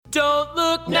Don't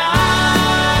look now.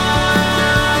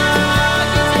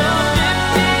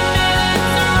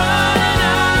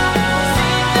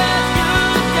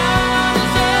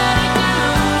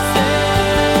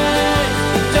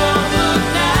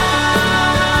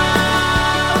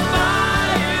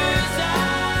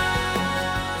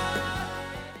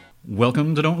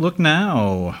 Welcome to Don't Look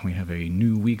Now. We have a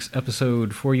new week's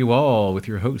episode for you all with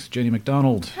your host, Jenny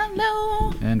McDonald.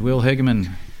 Hello. And Will Hageman.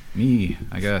 Me,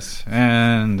 I guess.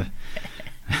 And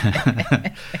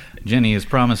Jenny is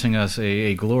promising us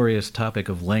a glorious topic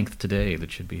of length today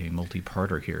that should be a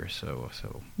multi-parter here. So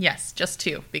Yes, just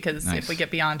two, because Nice. if we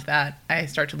get beyond that, I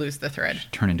start to lose the thread.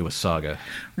 turn into a saga.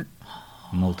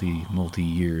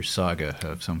 Multi-year saga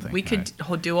of something. We could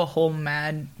do a whole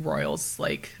Mad Royals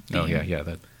like theme. Oh, yeah.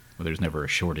 Well, there's never a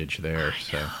shortage there.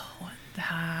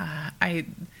 I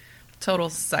total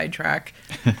sidetrack,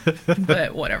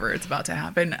 but whatever, it's about to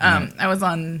happen. I was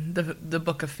on the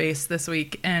Book of Face this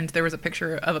week, and there was a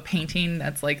picture of a painting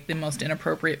that's like the most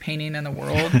inappropriate painting in the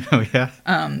world. Oh,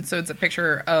 yeah? So it's a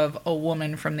picture of a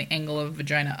woman from the angle of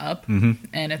vagina up, Mm-hmm.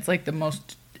 and it's like the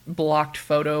most blocked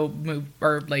photo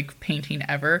or like painting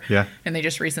ever. Yeah. And they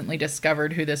just recently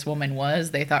discovered who this woman was.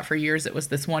 They thought for years it was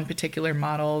this one particular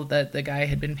model that the guy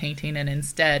had been painting, and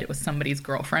instead it was somebody's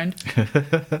girlfriend.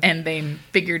 And they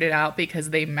figured it out because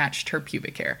they matched her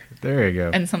pubic hair. There you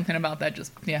go. And something about that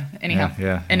just, anyhow.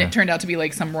 Yeah. It turned out to be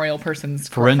like some royal person's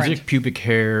Forensic girlfriend. pubic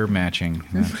hair matching.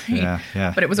 Yeah.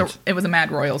 But it was a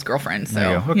Mad Royals girlfriend, so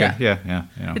There you go. Okay. yeah.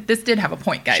 Yeah. But this did have a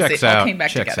point, guys. Checks It all out. came back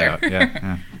Checks together. out.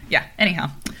 Yeah. Yeah, anyhow.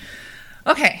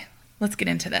 Okay, let's get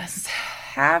into this.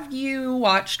 Have you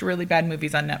watched really bad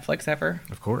movies on Netflix ever?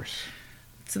 Of course.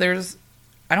 So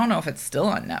I don't know if it's still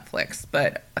on Netflix,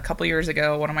 but a couple years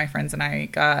ago, one of my friends and I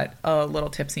got a little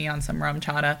tipsy on some rum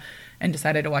chata and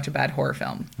decided to watch a bad horror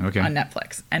film on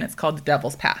Netflix. And it's called The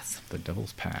Devil's Pass. The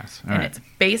Devil's Pass. All And right. it's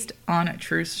based on a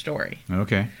true story.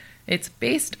 Okay. It's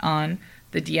based on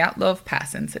the Dyatlov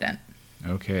Pass incident.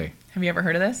 Okay. Have you ever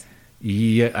heard of this?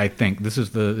 Yeah, I think is this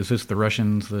the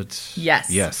Russians that's... Yes.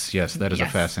 Yes. That is a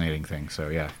Yes. fascinating thing. So,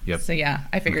 yeah. Yep. So yeah,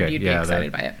 I figured Okay, you'd yeah, be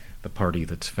excited by it. The party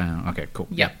that's found. Okay, cool.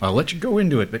 Yep. I'll let you go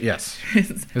into it, but yes.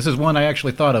 This is one I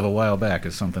actually thought of a while back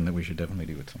as something that we should definitely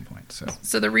do at some point.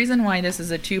 So the reason why this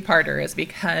is a two-parter is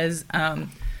because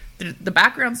the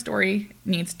background story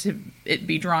needs to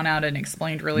be drawn out and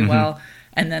explained really well,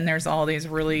 and then there's all these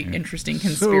really interesting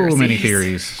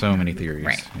conspiracies. So many theories.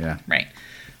 Right. Yeah. Right.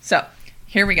 So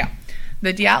here we go.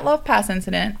 The Dyatlov Pass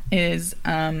incident is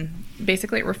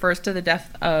basically it refers to the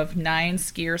death of 9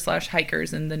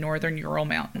 skiers/hikers in the northern Ural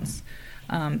Mountains.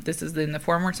 This is in the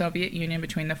former Soviet Union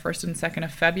between the 1st and 2nd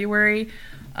of February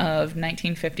of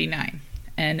 1959.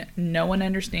 And no one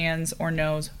understands or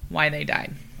knows why they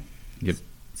died. Yep.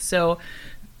 So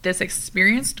this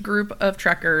experienced group of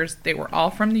trekkers, they were all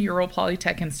from the Ural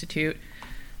Polytech Institute,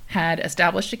 had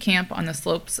established a camp on the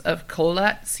slopes of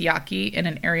Kholat Syakhy in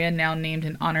an area now named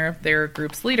in honor of their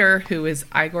group's leader, who is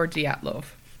Igor Dyatlov.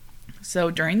 So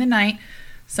during the night,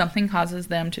 something causes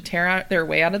them to tear their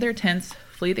way out of their tents,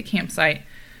 flee the campsite.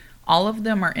 All of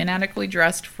them are inadequately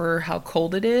dressed for how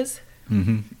cold it is,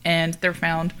 and they're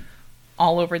found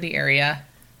all over the area,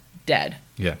 dead.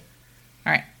 Yeah.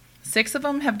 All right. 6 of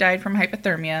them have died from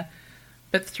hypothermia,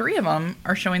 but 3 of them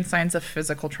are showing signs of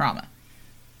physical trauma.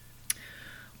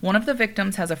 One of the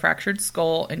victims has a fractured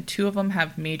skull, and 2 of them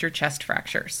have major chest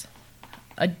fractures.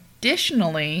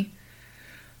 Additionally,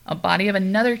 a body of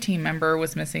another team member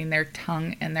was missing their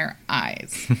tongue and their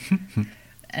eyes.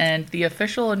 And the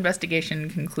official investigation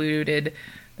concluded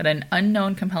that an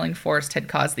unknown compelling force had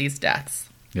caused these deaths.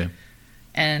 Yeah.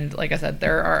 And like I said,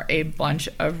 there are a bunch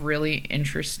of really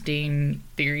interesting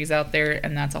theories out there,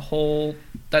 and that's going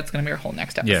to be our whole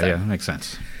next episode. Yeah, makes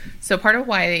sense. So part of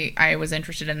why I was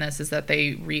interested in this is that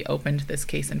they reopened this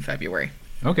case in February.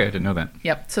 Okay, I didn't know that.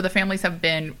 Yep. So the families have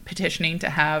been petitioning to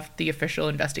have the official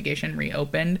investigation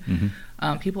reopened.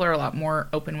 People are a lot more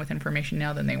open with information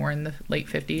now than they were in the late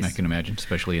 50s. I can imagine,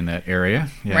 especially in that area.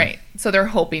 Yeah. Right. So they're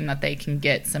hoping that they can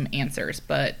get some answers,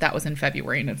 but that was in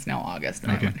February and it's now August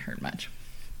and I haven't heard much.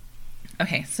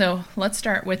 Okay, so let's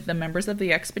start with the members of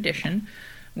the expedition.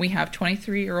 We have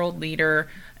 23-year-old leader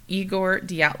Igor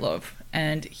Dyatlov,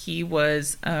 and he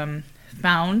was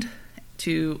found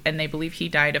and they believe he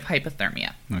died of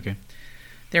hypothermia. Okay.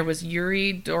 There was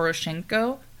Yuri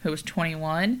Doroshenko, who was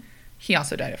 21. He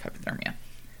also died of hypothermia.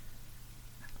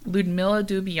 Ludmila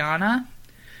Dubiana,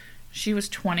 she was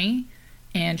 20,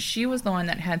 and she was the one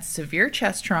that had severe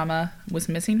chest trauma, was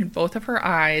missing both of her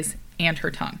eyes and her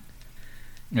tongue.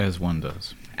 As one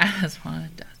does. As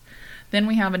one does. Then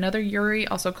we have another Yuri,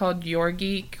 also called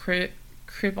Georgy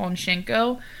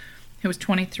Krivonchenko. who was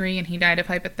 23 and he died of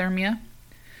hypothermia.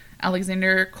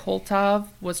 Alexander Koltov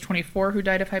was 24, who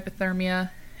died of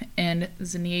hypothermia. And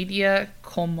Zinaida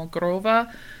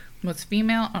Kolmogrova was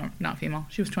female. Oh, not female.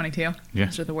 She was 22. Yeah.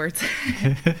 Those are the words.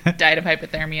 Died of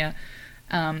hypothermia.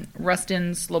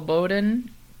 Rustin Slobodin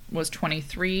was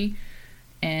 23.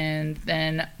 And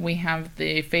then we have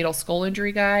the fatal skull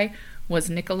injury guy was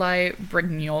Nikolai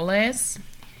Brignoles.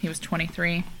 He was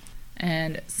 23.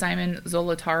 And Simon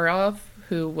Zolotarov,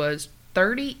 who was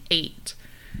 38.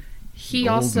 He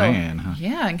Old also, man, huh?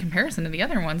 yeah, in comparison to the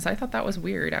other ones, I thought that was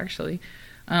weird, actually.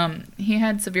 He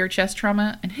had severe chest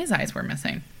trauma, and his eyes were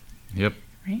missing. Yep.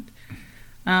 Right?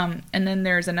 And then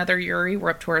there's another Yuri. We're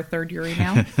up to our third Yuri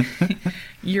now.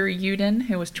 Yuri Yudin,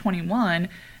 who was 21,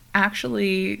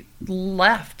 actually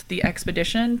left the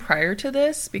expedition prior to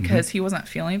this because he wasn't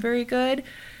feeling very good.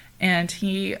 And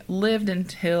he lived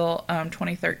until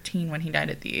 2013 when he died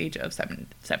at the age of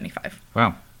 75.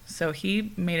 Wow. So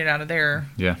he made it out of there.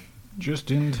 Yeah.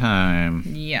 Just in time.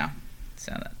 Yeah.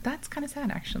 So that's kind of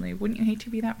sad, actually. Wouldn't you hate to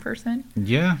be that person?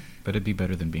 Yeah, but it'd be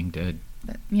better than being dead.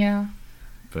 But, yeah.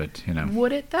 But, you know.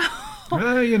 Would it,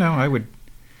 though? You know, I would.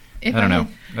 If I don't know.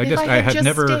 I have just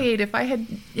never stayed, if I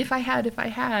had.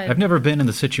 I've never been in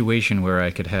the situation where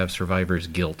I could have survivor's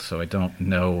guilt, so I don't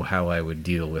know how I would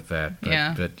deal with that. But,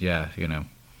 Yeah. But yeah, you know.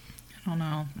 I don't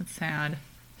know. It's sad.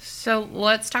 So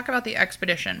let's talk about the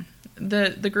expedition.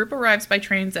 The group arrives by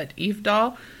trains at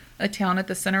Ivdal, a town at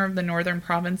the center of the northern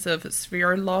province of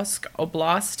Sverdlovsk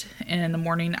Oblast, in the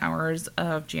morning hours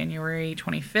of January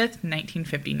 25th,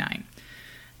 1959.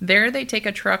 There they take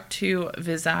a truck to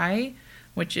Vizai,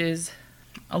 which is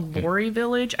a lorry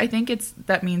village. I think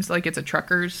that means like it's a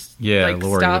trucker's Lorry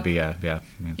stop. would be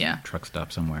means Yeah. truck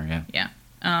stop somewhere. Yeah.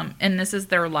 Yeah. And this is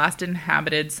their last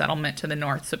inhabited settlement to the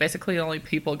north. So basically, the only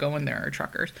people going there are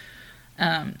truckers.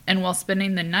 And while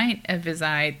spending the night at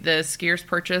Vizai, the skiers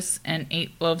purchase and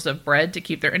 8 loaves of bread to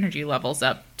keep their energy levels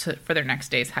up for their next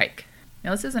day's hike.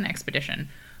 Now, this is an expedition.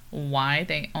 Why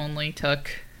they only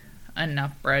took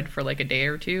enough bread for like a day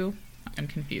or two, I'm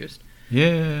confused.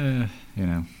 Yeah, you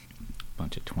know,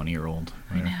 bunch of 20-year-old.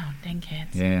 I know, dang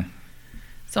kids. Yeah.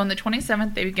 So on the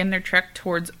 27th, they begin their trek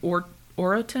towards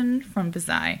Oroton from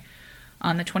Vizai.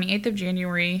 On the 28th of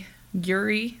January,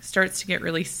 Yuri starts to get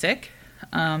really sick.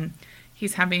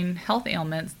 He's having health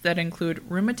ailments that include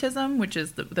rheumatism, which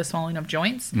is the swelling of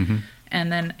joints,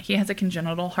 and then he has a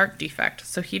congenital heart defect.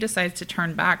 So he decides to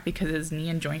turn back because his knee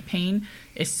and joint pain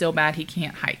is so bad he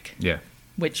can't hike. Yeah.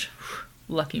 Which,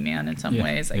 lucky man in some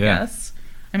ways, I Yeah. guess.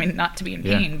 I mean, not to be in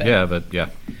Yeah. pain, but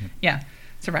yeah,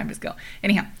 survive his skill.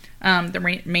 Anyhow, the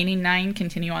remaining 9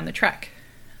 continue on the trek.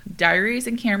 Diaries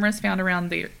and cameras found around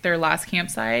their last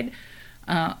campsite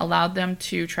allowed them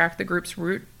to track the group's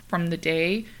route from the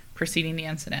day preceding the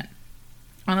incident.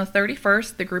 On the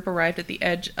 31st, the group arrived at the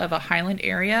edge of a highland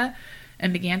area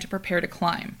and began to prepare to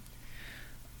climb.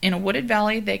 In a wooded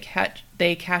valley, they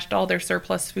cached all their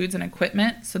surplus foods and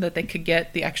equipment so that they could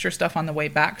get the extra stuff on the way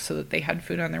back so that they had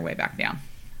food on their way back down.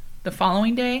 The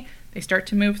following day, they start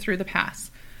to move through the pass.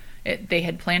 They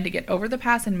had planned to get over the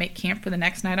pass and make camp for the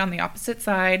next night on the opposite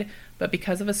side, but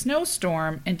because of a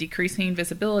snowstorm and decreasing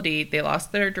visibility, they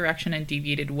lost their direction and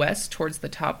deviated west towards the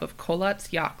top of Kholat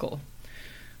Syakhl.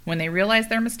 When they realized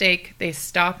their mistake, they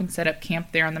stop and set up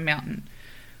camp there on the mountain.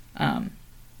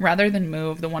 Rather than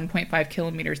move the 1.5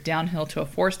 kilometers downhill to a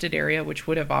forested area, which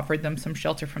would have offered them some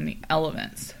shelter from the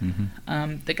elements.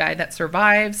 The guy that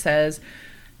survived says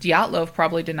Dyatlov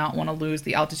probably did not want to lose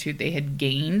the altitude they had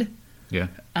gained. Yeah.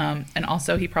 And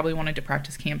also, he probably wanted to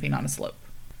practice camping on a slope.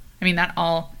 I mean, that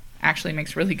all actually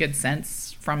makes really good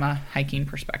sense from a hiking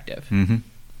perspective.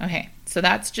 Okay, so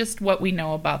that's just what we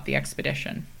know about the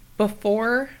expedition.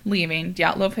 Before leaving,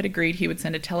 Dyatlov had agreed he would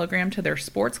send a telegram to their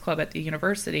sports club at the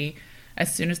university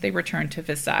as soon as they returned to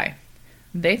Vizai.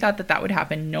 They thought that would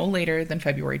happen no later than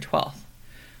February 12th.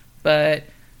 But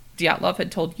Dyatlov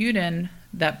had told Yudin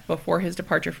that before his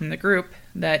departure from the group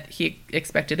that he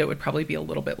expected it would probably be a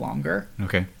little bit longer.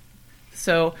 Okay.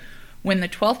 So when the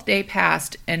 12th day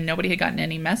passed and nobody had gotten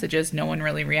any messages, no one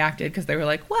really reacted because they were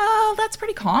like, well, that's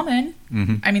pretty common.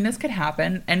 I mean, this could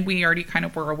happen. And we already kind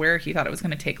of were aware he thought it was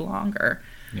going to take longer.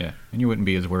 Yeah. And you wouldn't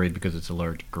be as worried because it's a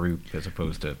large group as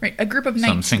opposed to a group of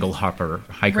some single hiker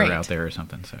Right. out there or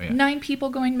something. So yeah. 9 people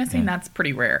going missing, that's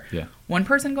pretty rare. Yeah. 1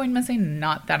 person going missing,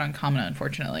 not that uncommon,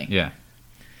 unfortunately. Yeah.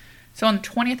 So on the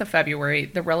 20th of February,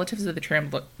 the relatives of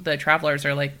the travelers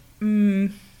are like,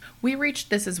 we reached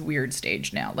this is weird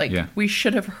stage now. Like, we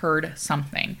should have heard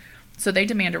something. So they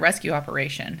demand a rescue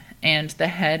operation, and the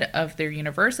head of their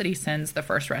university sends the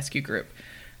first rescue group.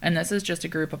 And this is just a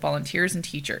group of volunteers and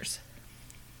teachers.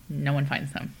 No one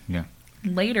finds them. Yeah.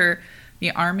 Later,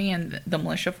 the army and the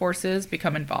militia forces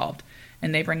become involved,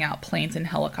 and they bring out planes and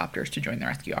helicopters to join the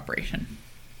rescue operation.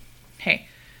 Okay,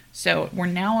 so we're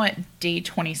now at day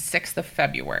 26th of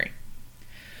February.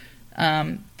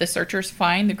 The searchers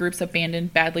find the group's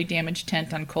abandoned, badly damaged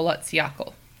tent on Kholat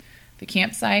Syakhl. The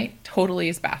campsite totally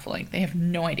is baffling. They have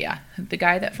no idea. The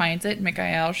guy that finds it,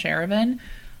 Mikhail Sharavan,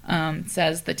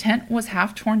 says the tent was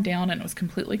half torn down and it was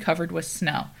completely covered with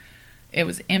snow. It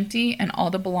was empty and all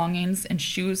the belongings and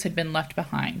shoes had been left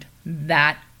behind.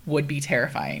 That would be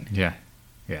terrifying. Yeah.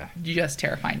 Just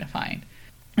terrifying to find.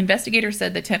 Investigators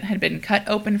said the tent had been cut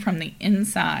open from the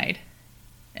inside,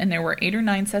 and there were 8 or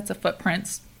 9 sets of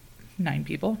footprints, 9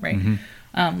 people, right?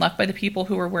 Left by the people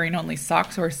who were wearing only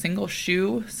socks or a single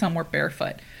shoe. Some were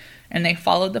barefoot, and they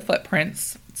followed the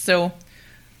footprints. So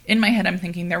in my head, I'm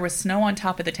thinking there was snow on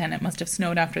top of the tent. It must have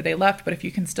snowed after they left, but if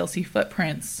you can still see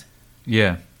footprints.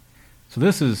 Yeah. So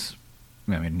this is,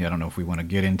 I mean, I don't know if we want to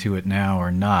get into it now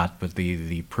or not, but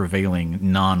the prevailing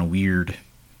non-weird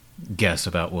guess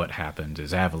about what happened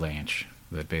is avalanche.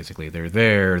 That basically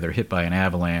they're hit by an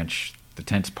avalanche, the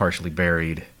tent's partially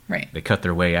buried. Right. They cut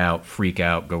their way out, freak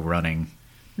out, go running.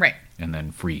 Right. And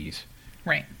then freeze.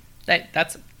 Right.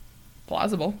 That's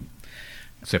plausible.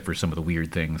 Except for some of the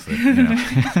weird things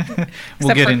that,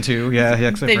 we'll get into. Yeah,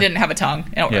 they didn't have a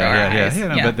tongue.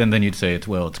 Yeah. But then you'd say it's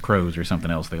crows or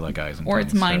something else. They like eyes and or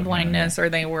tongues, it's mind blindness, or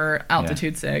they were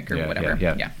altitude sick, or whatever.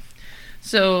 Yeah.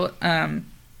 So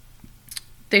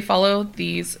they follow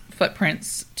these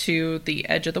footprints to the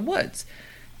edge of the woods,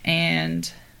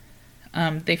 and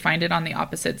they find it on the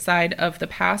opposite side of the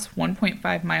pass,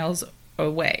 1.5 miles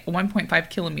away, 1.5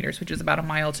 kilometers, which is about a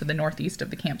mile to the northeast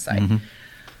of the campsite.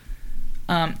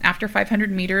 After 500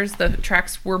 meters, the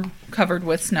tracks were covered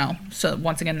with snow. So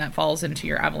once again, that falls into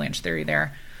your avalanche theory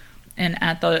there. And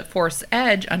at the forest's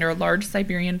edge, under a large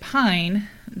Siberian pine,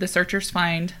 the searchers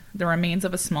find the remains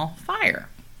of a small fire.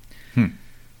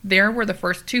 There were the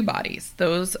first 2 bodies,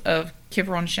 those of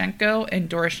Kivronchenko and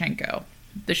Doroshenko.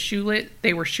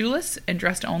 They were shoeless and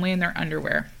dressed only in their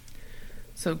underwear.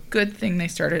 So good thing they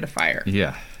started a fire.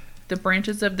 Yeah. The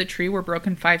branches of the tree were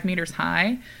broken 5 meters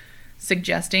high,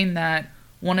 suggesting that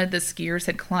one of the skiers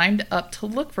had climbed up to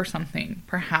look for something,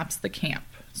 perhaps the camp.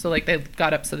 So, they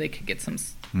got up so they could get some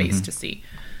space to see.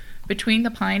 Between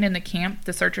the pine and the camp,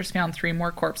 the searchers found 3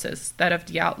 more corpses, that of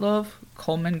Dyatlov,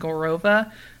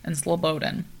 Kolmogorova, and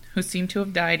Slobodin, who seemed to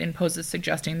have died in poses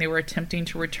suggesting they were attempting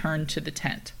to return to the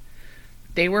tent.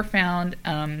 They were found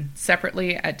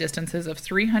separately at distances of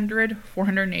 300,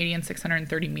 480, and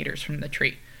 630 meters from the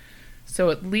tree. So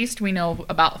at least we know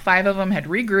about 5 of them had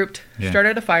regrouped,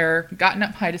 started a fire, gotten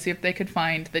up high to see if they could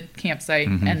find the campsite,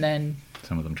 and then...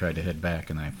 Some of them tried to head back,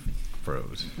 and they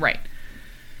froze. Right.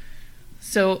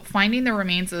 So finding the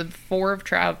remains of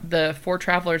the 4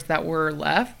 travelers that were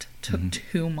left took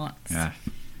 2 months. Yeah.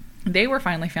 They were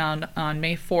finally found on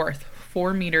May 4th,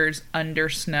 4 meters under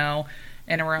snow,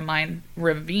 in a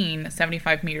ravine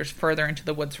 75 meters further into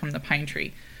the woods from the pine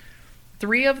tree.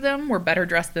 3 of them were better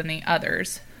dressed than the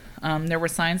others. There were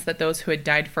signs that those who had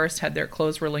died first had their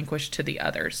clothes relinquished to the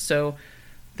others, so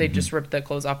they just ripped the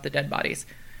clothes off the dead bodies.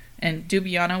 And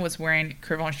Dubiana was wearing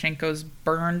Krivonchenko's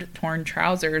burned, torn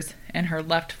trousers, and her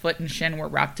left foot and shin were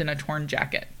wrapped in a torn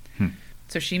jacket.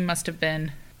 So she must have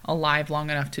been alive long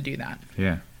enough to do that.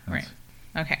 Yeah. Right.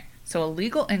 Okay. So a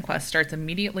legal inquest starts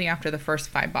immediately after the first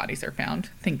 5 bodies are found.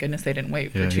 Thank goodness they didn't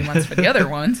wait for 2 months for the other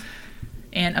ones.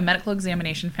 And a medical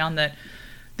examination found that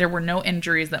there were no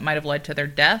injuries that might have led to their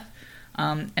death,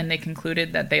 and they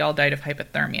concluded that they all died of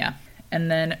hypothermia. And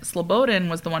then Slobodin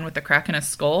was the one with the crack in his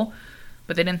skull,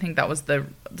 but they didn't think that was the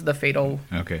fatal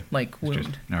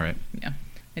wound. All right. Yeah,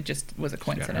 it just was a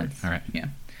coincidence. All right. Yeah.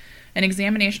 An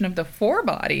examination of the 4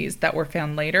 bodies that were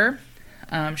found later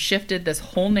shifted this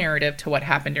whole narrative to what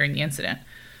happened during the incident.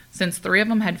 Since 3 of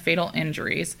them had fatal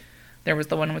injuries, there was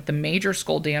the one with the major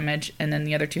skull damage, and then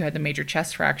the other 2 had the major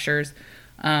chest fractures.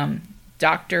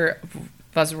 Dr.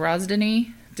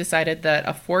 Vozrozdeny decided that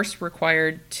a force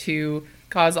required to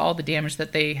cause all the damage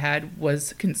that they had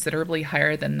was considerably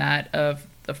higher than that of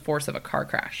the force of a car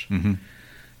crash.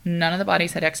 None of the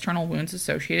bodies had external wounds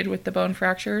associated with the bone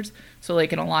fractures. So,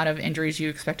 in a lot of injuries, you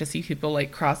expect to see people,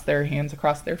 cross their hands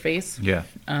across their face. Yeah.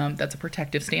 That's a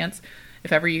protective stance.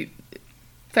 If ever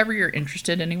you're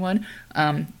interested, anyone,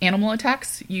 animal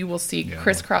attacks, you will see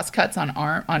crisscross cuts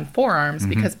on forearms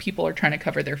because people are trying to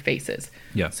cover their faces.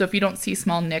 Yeah. So if you don't see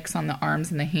small nicks on the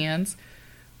arms and the hands,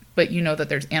 but you know that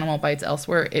there's animal bites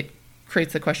elsewhere, it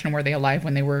creates the question: were they alive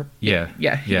when they were eaten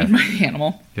by the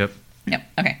animal? Yep.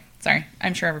 Okay. Sorry.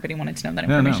 I'm sure everybody wanted to know that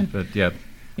information. No, but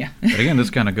yeah. Yeah. But again,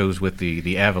 this kind of goes with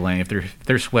the avalanche. If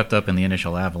they're swept up in the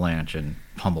initial avalanche and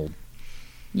pummeled,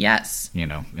 Yes.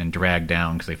 and dragged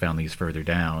down because they found these further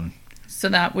down. So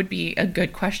that would be a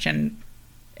good question.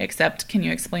 Except, can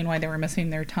you explain why they were missing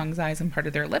their tongues, eyes, and part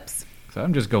of their lips? So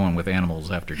I'm just going with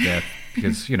animals after death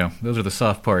because, those are the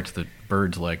soft parts that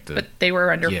birds like to But they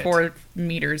were under get. 4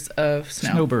 meters of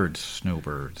snow.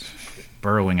 Snowbirds,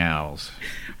 burrowing owls,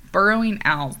 Burrowing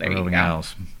owls. There you go.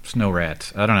 snow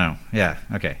rats. I don't know. Yeah,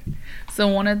 okay. So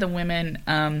one of the women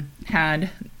had,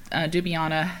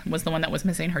 Dubiana was the one that was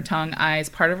missing her tongue, eyes,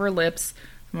 part of her lips,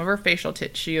 some of her facial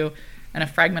tissue, and a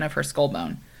fragment of her skull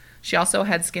bone. She also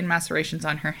had skin macerations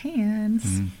on her hands.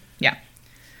 Mm-hmm. Yeah.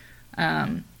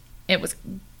 It was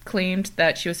claimed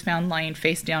that she was found lying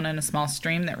face down in a small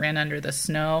stream that ran under the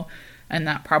snow, and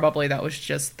that was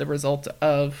just the result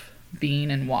of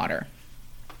being in water.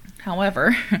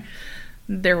 However,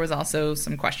 there was also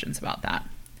some questions about that.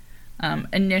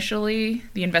 Initially,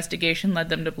 the investigation led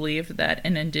them to believe that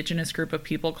an indigenous group of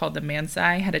people called the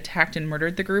Mansai had attacked and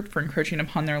murdered the group for encroaching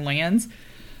upon their lands.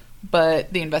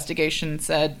 But the investigation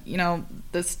said,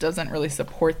 this doesn't really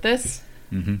support this.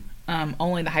 Mm-hmm.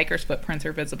 Only the hikers' footprints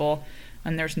are visible,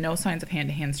 and there's no signs of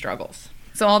hand-to-hand struggles.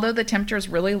 So although the temperature is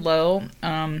really low,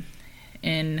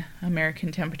 in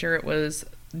American temperature, it was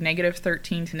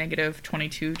 -13 to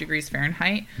 -22 degrees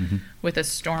Fahrenheit. Mm-hmm. With a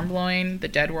storm blowing, the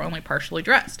dead were only partially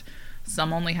dressed.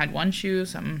 Some only had one shoe,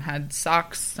 some had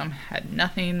socks, some had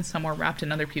nothing, some were wrapped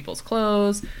in other people's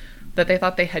clothes that they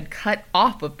thought they had cut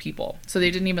off of people. So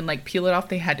they didn't even peel it off,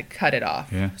 they had to cut it off.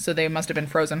 Yeah. So they must have been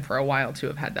frozen for a while to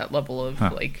have had that level of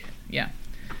yeah.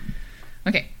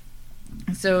 Okay.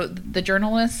 So the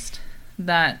journalist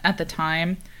that at the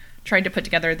time tried to put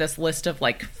together this list of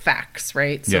facts,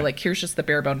 right? So here's just the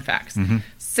bare bone facts. Mm-hmm.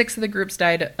 6 of the groups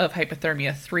died of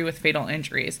hypothermia, 3 with fatal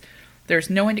injuries. There's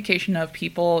no indication of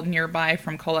people nearby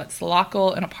from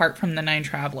Kholat-Syakhl and apart from the 9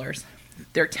 travelers.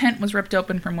 Their tent was ripped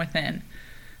open from within.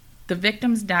 The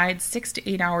victims died 6 to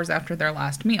 8 hours after their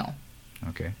last meal.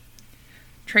 Okay.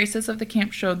 Traces of the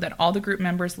camp showed that all the group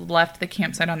members left the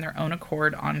campsite on their own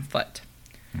accord on foot.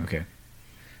 Okay.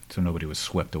 So nobody was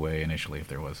swept away initially if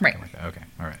there was something Right. like that. Okay,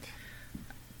 all right.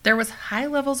 There was high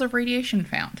levels of radiation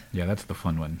found, Yeah, that's the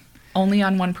fun one. only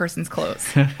on one person's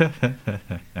clothes.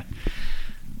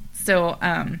 So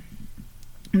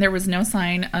there was no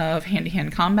sign of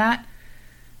hand-to-hand combat,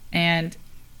 and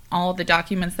all the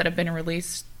documents that have been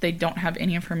released, they don't have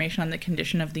any information on the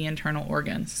condition of the internal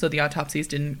organs. So the autopsies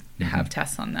didn't have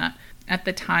tests on that. At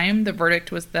the time, the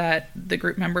verdict was that the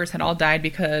group members had all died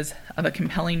because of a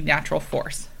compelling natural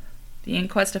force. The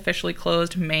inquest officially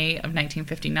closed May of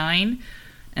 1959,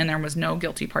 and there was no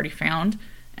guilty party found.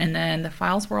 And then the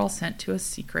files were all sent to a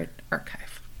secret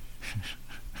archive.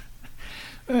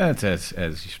 That's as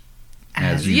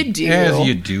you do. As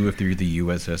you do if you're the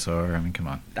USSR. I mean, come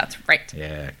on. That's right.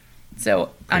 Yeah,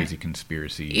 So crazy on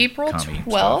conspiracy. April commie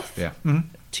 12th, stuff. Yeah. Mm-hmm.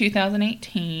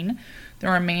 2018, the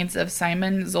remains of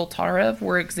Simon Zoltarev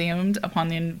were examined upon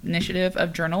the initiative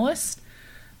of journalists,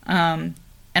 and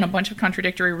a bunch of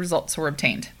contradictory results were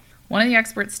obtained. One of the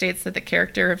experts states that the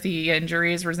character of the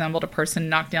injuries resembled a person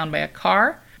knocked down by a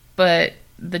car, but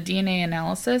the DNA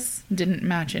analysis didn't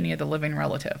match any of the living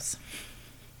relatives.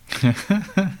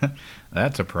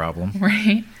 That's a problem.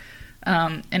 Right?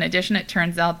 In addition, it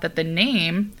turns out that the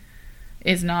name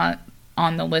is not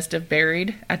on the list of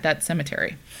buried at that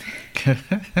cemetery.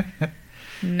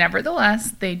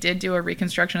 Nevertheless, they did do a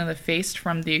reconstruction of the face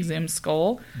from the exhumed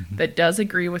skull that does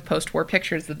agree with post-war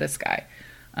pictures of this guy.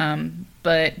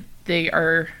 But they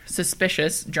are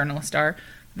suspicious, journalists are,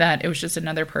 that it was just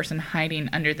another person hiding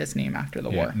under this name after the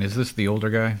war. And is this the older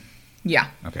guy? Yeah.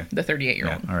 Okay. The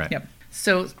 38-year-old. Yeah, all right. Yep.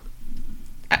 So,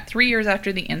 3 years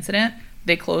after the incident,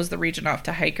 they closed the region off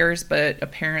to hikers, but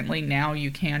apparently now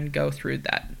you can go through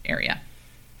that area.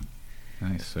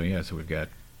 Nice. So we've got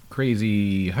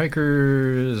crazy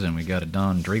hikers, and we got a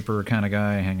Don Draper kind of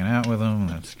guy hanging out with them.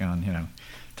 That's gone,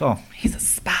 it's all. He's a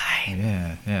spy.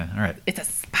 Yeah. All right. It's a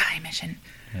spy mission.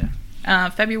 Yeah.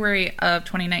 February of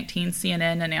 2019,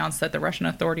 CNN announced that the Russian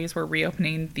authorities were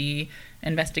reopening the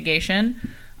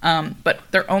investigation, but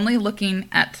they're only looking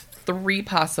at 3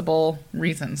 possible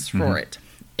reasons for it.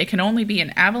 It can only be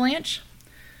an avalanche,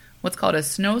 what's called a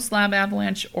snow slab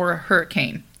avalanche, or a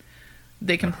hurricane.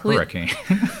 They Hurricane.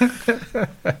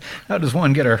 How does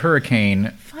one get a hurricane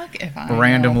Fuck if I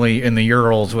randomly in the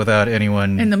Urals without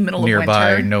anyone In the middle of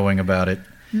nearby winter. knowing about it?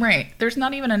 know. Right. There's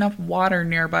not even enough water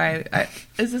nearby.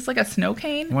 Is this like a snow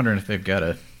cane? I'm wondering if they've got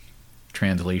a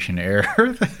translation error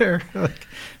there.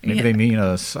 Maybe Yeah. they mean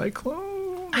a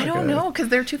cyclone? I don't know, because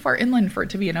they're too far inland for it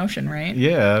to be an ocean, right?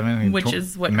 Yeah, I mean, Which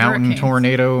is what mountain hurricanes-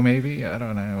 tornado, maybe. I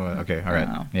don't know. Okay, all right.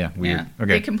 Oh. Yeah, weird. Yeah.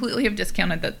 Okay, They completely have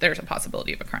discounted that there's a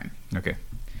possibility of a crime. okay.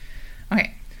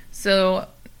 Okay, so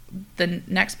the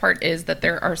next part is that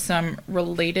there are some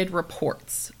related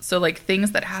reports. So, like,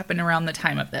 things that happened around the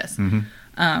time of this.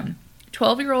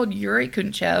 12-year-old Yuri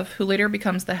Kuntchev, who later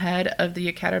becomes the head of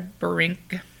the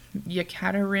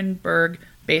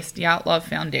Yekaterinburg-based Dyatlov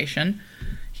Foundation,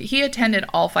 he attended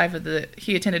five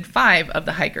of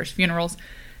the hikers' funerals,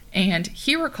 and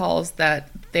he recalls that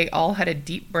they all had a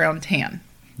deep brown tan.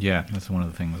 Yeah, that's one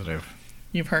of the things that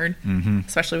You've heard? Mm-hmm.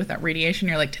 Especially with that radiation,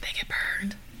 you're like, did they get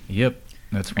burned? Yep,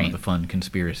 that's one of Right. the fun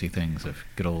conspiracy things of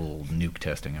good old nuke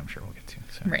testing. I'm sure we'll get to.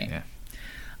 So, Right. Yeah.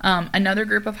 Another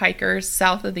group of hikers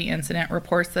south of the incident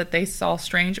reports that they saw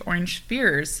strange orange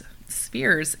spheres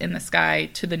in the sky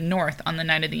to the north on the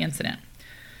night of the incident.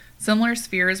 Similar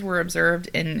spheres were observed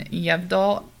in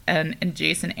Yevdal and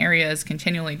adjacent areas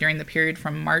continually during the period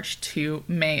from March to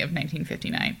May of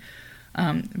 1959.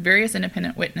 Various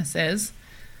independent witnesses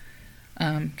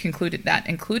concluded that,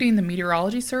 including the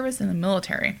meteorology service and the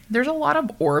military. There's a lot of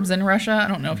orbs in Russia. I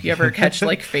don't know if you ever catch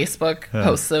like Facebook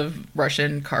posts of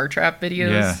Russian car trap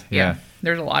videos. Yeah.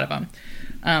 There's a lot of them.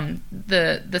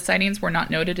 The sightings were not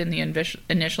noted in the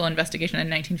initial investigation in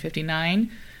 1959,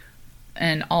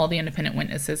 and all the independent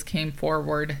witnesses came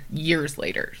forward years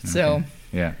later. So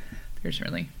Yeah. there's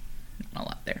really not a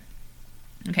lot there.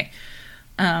 Okay.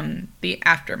 The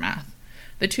aftermath.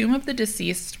 The tomb of the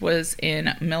deceased was in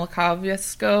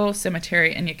Milkovskoe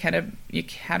Cemetery in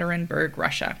Yekaterinburg,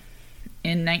 Russia.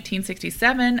 In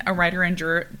 1967, a writer and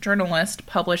journalist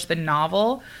published the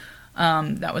novel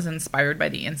that was inspired by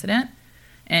the incident,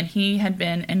 and he had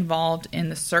been involved in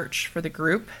the search for the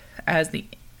group as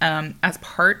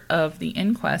part of the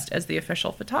inquest as the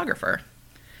official photographer.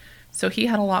 So he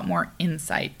had a lot more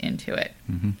insight into it.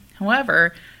 Mm-hmm.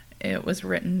 However, it was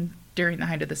written during the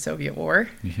height of the Soviet War,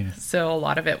 Yeah. so a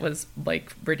lot of it was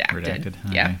like redacted. Redacted,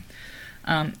 Yeah.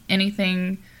 okay.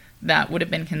 Anything that would have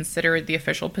been considered the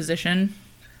official position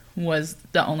was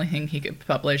the only thing he could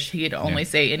publish. He'd only Yeah.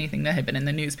 say anything that had been in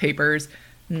the newspapers.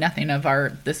 Nothing of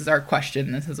this is our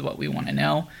question, this is what we want to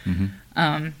know.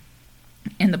 Mm-hmm.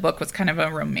 And the book was kind of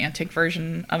a romantic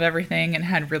version of everything and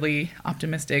had really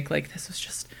optimistic, like, this was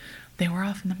just, they were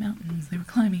off in the mountains, they were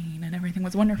climbing, and everything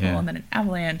was wonderful, Yeah. and then an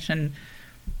avalanche, and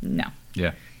no.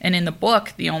 Yeah. And in the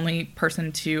book, the only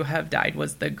person to have died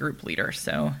was the group leader,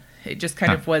 so it just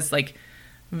kind of was, like,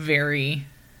 very...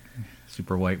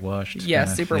 Super whitewashed. Yeah,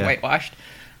 kinda. super whitewashed.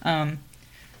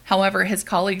 However, his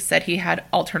colleagues said he had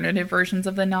alternative versions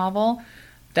of the novel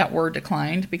that were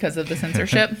declined because of the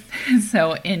censorship.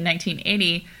 So in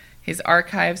 1980, his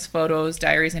archives, photos,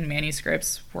 diaries, and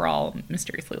manuscripts were all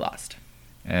mysteriously lost.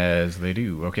 As they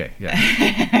do. Okay,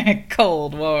 yeah.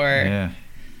 Cold War. Yeah.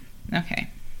 Okay.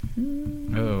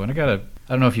 Oh, and I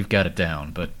don't know if you've got it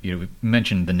down, but we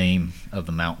mentioned the name of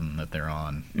the mountain that they're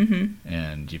on,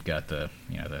 and you've got the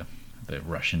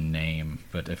Russian name.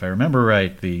 But if I remember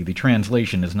right, the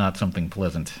translation is not something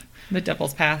pleasant. The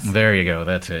Devil's Pass. There you go.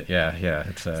 That's it. Yeah.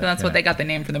 It's So that's what they got the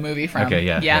name for the movie from. Okay.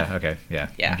 Yeah. Okay. Yeah.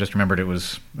 I just remembered it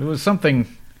was something.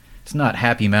 It's not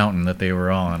Happy Mountain that they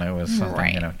were on. It was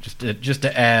something, Right. just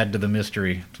to add to the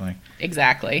mystery. It's like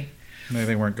Exactly. maybe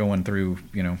they weren't going through,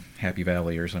 Happy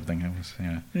Valley or something. It was,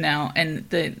 No, and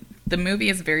the movie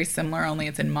is very similar, only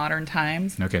it's in modern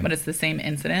times. Okay. But it's the same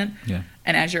incident. Yeah.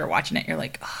 And as you're watching it, you're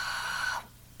like, oh.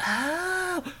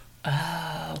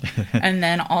 And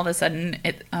then all of a sudden,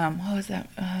 what was that?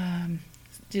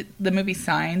 The movie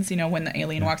Signs, when the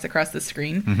alien walks across the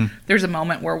screen, there's a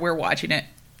moment where we're watching it.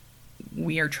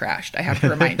 We are trashed. I have to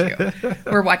remind you.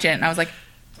 We're watching it, and I was like,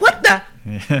 what the?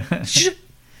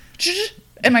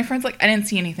 And my friend's like, I didn't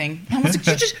see anything. I was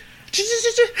like,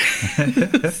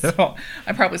 so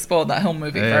I probably spoiled that whole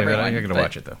movie for everyone. You're gonna but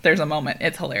watch it, though. There's a moment.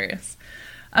 It's hilarious.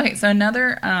 Okay, so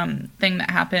another thing that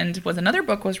happened was another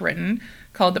book was written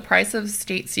called The Price of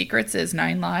State Secrets is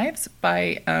 9 Lives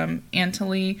by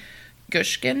Anatoly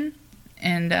Gushkin.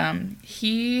 And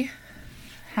he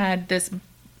had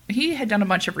done a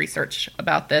bunch of research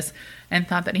about this and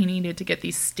thought that he needed to get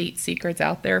these state secrets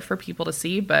out there for people to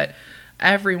see, but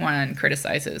everyone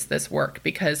criticizes this work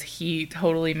because he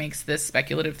totally makes this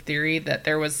speculative theory that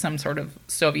there was some sort of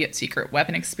Soviet secret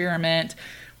weapon experiment,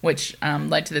 which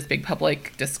led to this big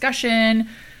public discussion.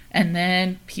 And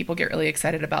then people get really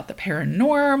excited about the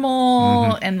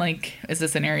paranormal and like, is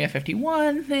this an Area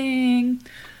 51 thing?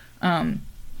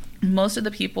 Most of the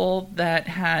people that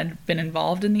had been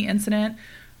involved in the incident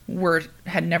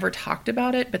had never talked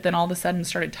about it, but then all of a sudden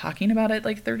started talking about it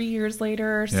like 30 years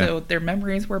later. So their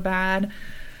memories were bad.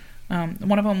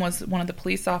 One of them was one of the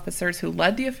police officers who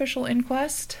led the official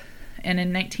inquest. And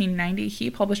in 1990, he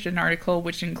published an article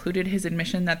which included his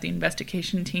admission that the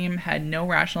investigation team had no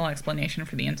rational explanation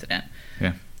for the incident.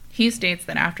 Yeah. He states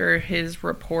that after his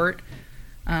report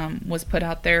was put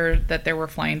out there that there were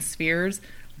flying spheres,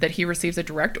 that he receives a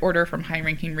direct order from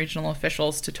high-ranking regional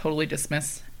officials to totally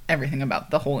dismiss everything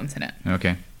about the whole incident.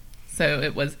 Okay. So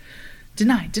it was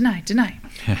deny, deny, deny.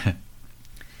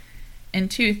 In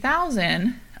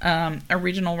 2000, a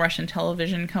regional Russian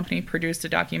television company produced a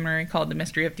documentary called The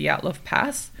Mystery of Dyatlov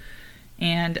Pass,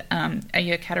 and a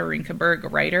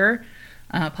Yekaterinburg writer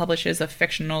publishes a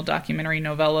fictional documentary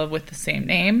novella with the same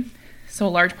name. So a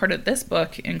large part of this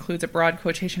book includes a broad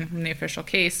quotation from the official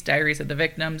case, diaries of the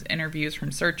victims, interviews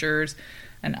from searchers,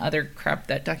 and other crap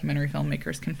that documentary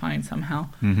filmmakers can find somehow.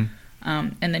 Mm-hmm.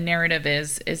 And the narrative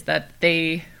is that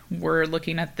they were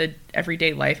looking at the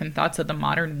everyday life and thoughts of the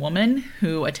modern woman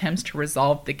who attempts to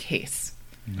resolve the case.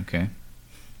 Okay.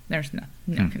 There's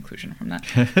no conclusion from that.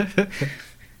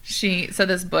 So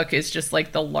this book is just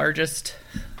like the largest.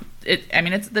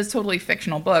 It's this totally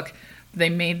fictional book. They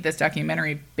made this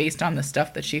documentary based on the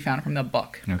stuff that she found from the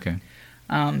book. Okay.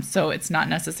 So it's not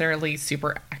necessarily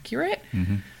super accurate,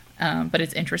 but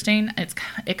it's interesting.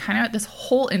 It kind of, this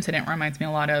whole incident reminds me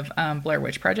a lot of Blair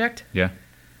Witch Project. Yeah.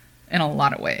 In a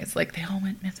lot of ways. Like, they all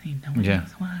went missing. No one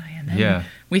knows why. And then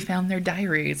we found their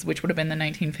diaries, which would have been the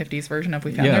 1950s version of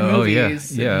we found their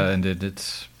movies. And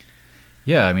it's...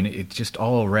 Yeah, I mean, it's just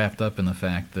all wrapped up in the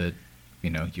fact that,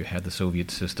 you had the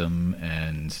Soviet system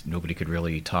and nobody could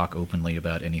really talk openly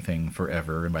about anything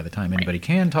forever. And by the time anybody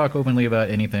can talk openly about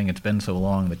anything, it's been so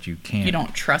long that you can't... You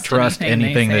don't trust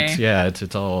anything they that's... say. Yeah,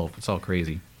 it's all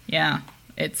crazy. Yeah,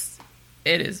 it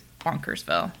is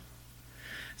bonkersville.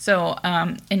 So,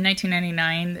 in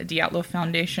 1999, the Dyatlov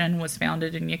Foundation was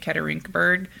founded in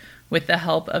Yekaterinburg with the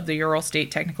help of the Ural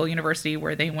State Technical University,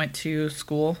 where they went to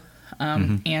school,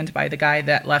 and by the guy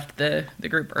that left the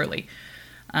group early.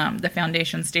 The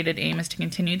foundation's stated aim is to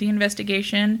continue the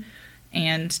investigation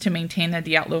and to maintain the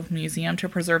Dyatlov Museum to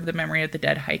preserve the memory of the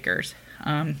dead hikers.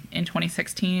 In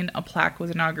 2016, a plaque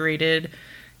was inaugurated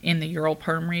in the Ural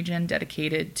Perm region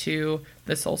dedicated to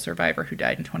the sole survivor who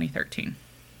died in 2013.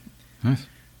 Nice.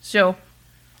 So,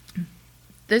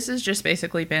 this has just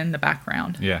basically been the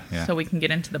background. Yeah. So we can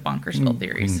get into the bonkersville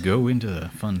theories. We can go into the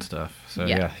fun stuff. So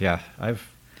yeah. I've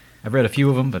read a few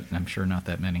of them, but I'm sure not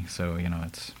that many. So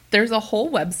it's... There's a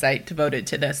whole website devoted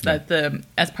to this that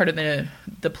as part of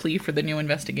the plea for the new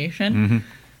investigation,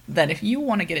 that if you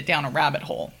want to get it down a rabbit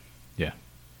hole,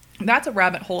 that's a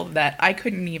rabbit hole that I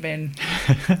couldn't even...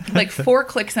 like 4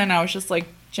 clicks in, I was just like,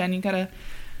 Jen, you gotta...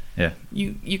 Yeah.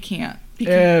 You can't.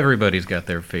 Everybody's got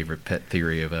their favorite pet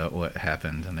theory about what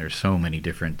happened, and there's so many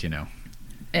different,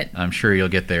 I'm sure you'll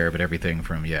get there, but everything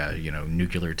from,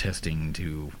 nuclear testing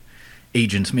to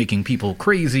agents making people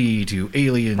crazy to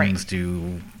aliens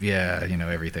to,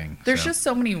 everything. There's just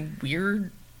so many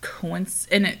weird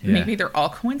maybe they're all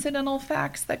coincidental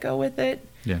facts that go with it.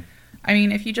 Yeah. I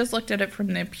mean, if you just looked at it from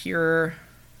the pure...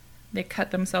 They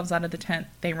cut themselves out of the tent.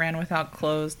 They ran without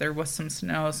clothes. There was some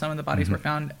snow. Some of the bodies were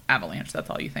found. Avalanche. That's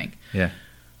all you think. Yeah.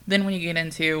 Then when you get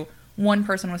into one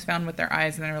person was found with their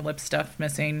eyes and their lip stuff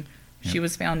missing. She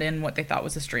was found in what they thought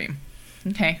was a stream.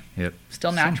 Okay. Yep.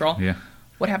 Still natural. Yeah.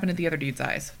 What happened to the other dude's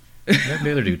eyes?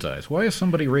 The other dude's eyes. Why is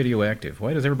somebody radioactive?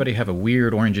 Why does everybody have a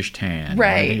weird orangish tan?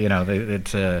 Right.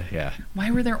 It's Why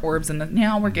were there orbs in the...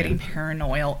 Now we're getting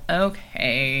paranoid.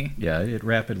 Okay. Yeah, it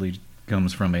rapidly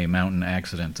comes from a mountain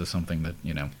accident to something that,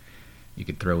 you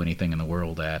could throw anything in the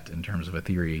world at in terms of a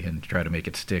theory and try to make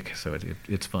it stick. So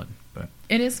it's fun. But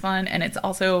it is fun, and it's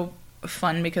also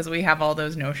fun because we have all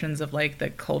those notions of, like, the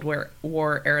Cold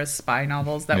War era spy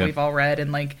novels that we've all read,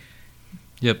 and, like...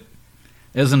 Yep.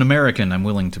 As an American, I'm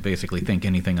willing to basically think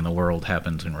anything in the world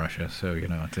happens in Russia. So,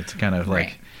 it's kind of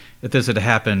like, if this had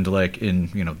happened, like,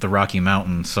 in, the Rocky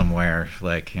Mountains somewhere,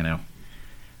 like,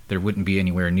 there wouldn't be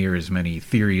anywhere near as many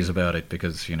theories about it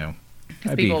because,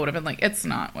 Because people would have been like, it's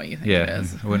not what you think it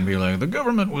is. It wouldn't be like, the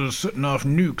government was setting off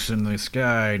nukes in the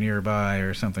sky nearby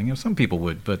or something. Some people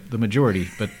would, but the majority.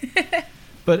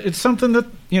 But it's something that,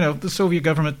 the Soviet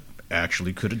government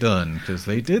actually could have done because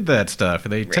they did that stuff.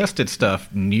 They tested stuff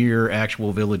near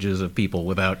actual villages of people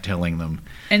without telling them.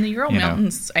 And the Ural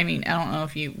Mountains, I mean, I don't know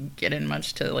if you get in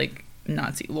much to, like,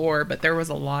 Nazi lore, but there was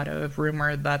a lot of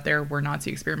rumor that there were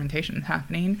Nazi experimentations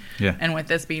happening. Yeah. And with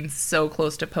this being so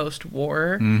close to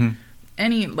post-war,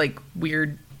 any, like,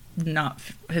 weird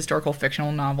historical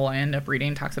fictional novel I end up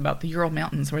reading talks about the Ural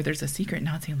Mountains, where there's a secret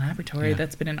Nazi laboratory Yeah.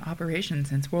 that's been in operation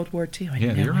since World War II. And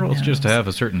Yeah, the no one Urals just knows. have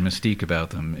a certain mystique about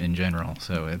them in general,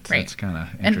 so it's kind of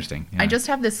And interesting. I just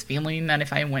have this feeling that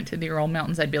if I went to the Ural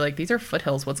Mountains, I'd be like, these are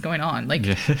foothills. What's going on? Like,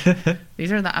 yeah.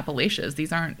 these are the Appalachians.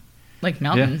 These aren't like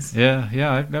mountains. Yeah.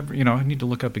 I've never, I need to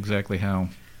look up exactly how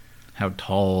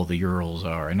tall the Urals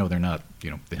are. I know they're not,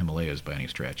 the Himalayas by any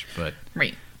stretch, but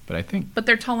Right. I think, But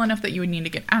they're tall enough that you would need to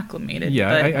get acclimated.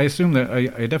 yeah, but, I assume that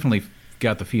I definitely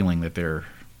got the feeling that they're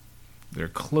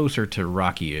closer to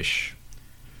Rocky-ish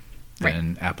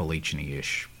than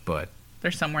Appalachian-ish, but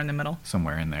they're somewhere in the middle.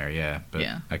 somewhere in there, yeah. But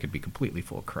Yeah. I could be completely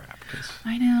full of crap because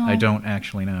I know. I don't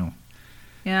actually know.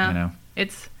 Yeah.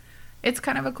 It's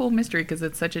kind of a cool mystery because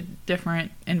it's such a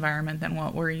different environment than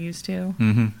what we're used to.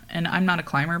 Mm-hmm. And I'm not a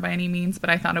climber by any means, but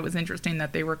I thought it was interesting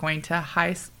that they were going to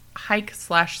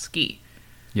hike/ski.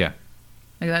 Yeah.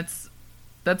 Like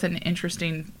that's an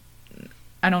interesting.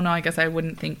 I don't know. I guess I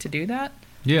wouldn't think to do that.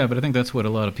 Yeah, but I think that's what a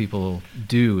lot of people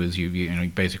do is you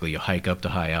basically you hike up to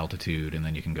high altitude and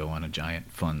then you can go on a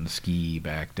giant fun ski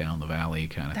back down the valley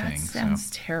kind of That thing. sounds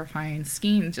terrifying.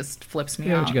 Skiing just flips me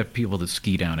Yeah, out. but you got people that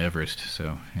ski down Everest,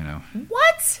 so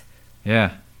What?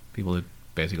 yeah, people that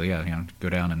basically go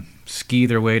down and ski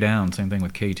their way down. Same thing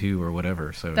with K2 or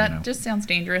whatever. So That just sounds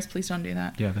dangerous. Please don't do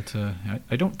that. yeah, that's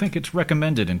I don't think it's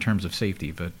recommended in terms of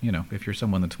safety, but if you're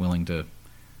someone that's willing to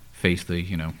face the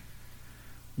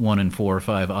 1 in 4 or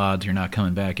 5 odds you're not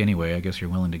coming back anyway, I guess you're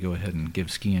willing to go ahead and give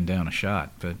skiing down a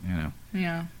shot. But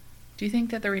Yeah. Do you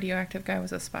think that the radioactive guy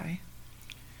was a spy?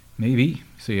 maybe.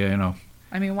 See, I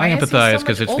mean, why I is he empathize so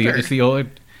because much it's the old.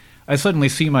 I suddenly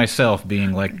see myself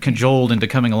being like cajoled into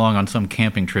coming along on some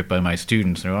camping trip by my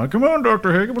students. They're like, "Come on, Dr.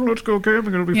 Hageman, let's go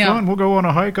camping. It'll be Yeah. fun. We'll go on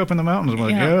a hike up in the mountains." I'm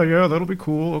like, Yeah. "Yeah, that'll be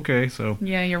cool. Okay, so."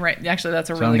 Yeah, you're right. Actually, that's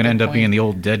a So really I'm good gonna end up point. being the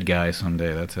old dead guy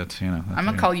someday. That's I'm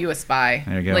gonna call you a spy.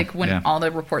 There you go. Like when Yeah. all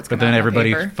the reports come But then out in the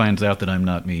everybody paper. finds out that I'm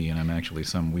not me, and I'm actually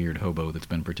some weird hobo that's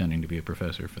been pretending to be a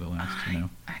professor for the last,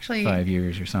 Actually, 5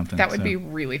 years or something. that would so, be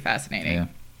really fascinating. Yeah.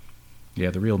 Yeah,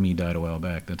 the real me died a while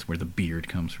back. That's where the beard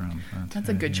comes from. That's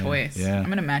a good choice. Yeah. I'm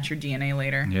gonna match your DNA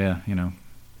later. Yeah,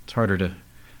 it's harder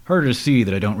to see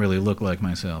that I don't really look like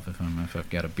myself if I've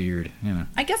got a beard.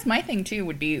 I guess my thing too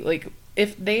would be like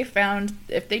if they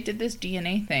did this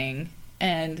DNA thing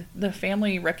and the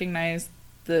family recognized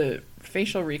the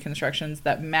facial reconstructions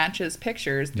that matches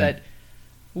pictures Yeah. that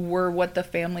were what the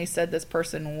family said this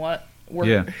person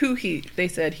Yeah. who they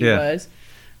said he Yeah. was.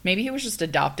 Maybe he was just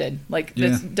adopted. Like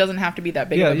this Yeah. doesn't have to be that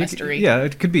big of a mystery. Yeah,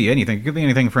 it could be anything. It could be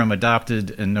anything from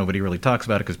adopted and nobody really talks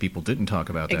about it because people didn't talk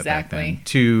about that back then. Exactly.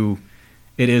 To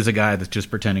it is a guy that's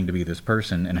just pretending to be this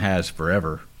person and has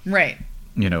forever. Right.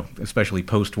 Especially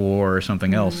post-war or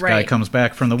something else. Guy Right. comes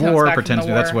back from the Comes war, back from pretends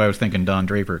the to. That's war. why I was thinking Don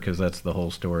Draper because that's the whole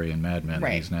story in Mad Men.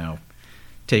 Right. He's now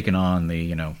taken on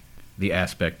the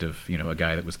aspect of a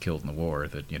guy that was killed in the war.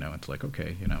 That it's like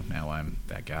okay, now I'm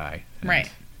that guy. And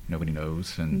Right. Nobody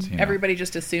knows, and Everybody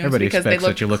just assumes everybody because they expects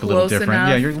look that you look a close little different. enough.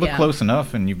 Yeah, you look close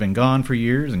enough, and you've been gone for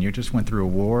years, and you just went through a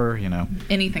war.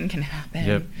 Anything can happen.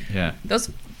 Yep. Yeah.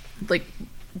 Those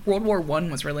World War I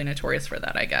was really notorious for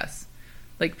that, I guess.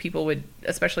 Like people would,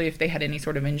 especially if they had any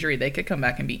sort of injury, they could come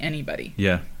back and be anybody.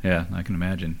 Yeah. Yeah. I can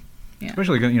imagine. Yeah.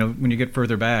 Especially when you get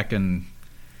further back and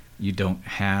you don't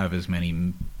have as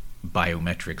many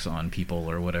biometrics on people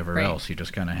or whatever Right. else. You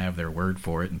just kind of have their word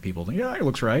for it, and people think, yeah, it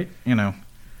looks right. I mean,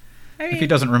 If he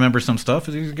doesn't remember some stuff,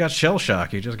 he's got shell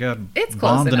shock. He just got It's close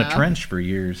bombed in a enough. trench for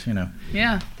years.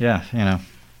 Yeah, Yeah.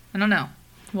 I don't know.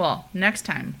 Well, next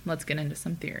time, let's get into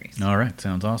some theories. All right.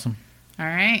 Sounds awesome. All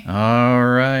right. All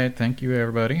right. Thank you,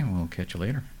 everybody. We'll catch you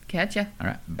later. Catch ya. All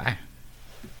right. Bye.